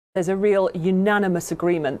There's a real unanimous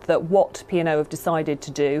agreement that what P&O have decided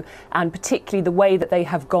to do, and particularly the way that they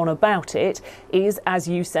have gone about it, is, as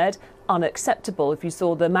you said, unacceptable. If you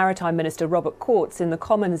saw the Maritime Minister Robert Courts in the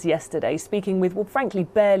Commons yesterday speaking with, well, frankly,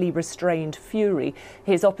 barely restrained fury.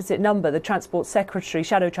 His opposite number, the Transport Secretary,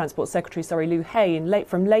 Shadow Transport Secretary, Lou Hay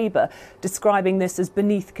from Labour, describing this as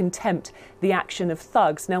beneath contempt, the action of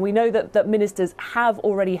thugs. Now, we know that ministers have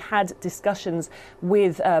already had discussions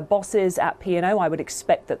with bosses at P&O. I would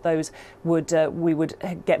expect that those we would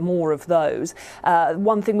get more of those.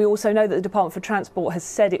 One thing we also know that the Department for Transport has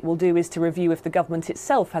said it will do is to review if the government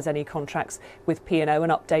itself has any contracts with P&O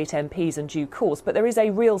and update MPs in due course. But there is a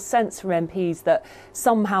real sense from MPs that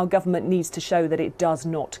somehow government needs to show that it does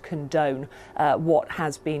not condone what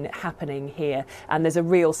has been happening here. And there's a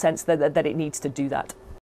real sense that it needs to do that.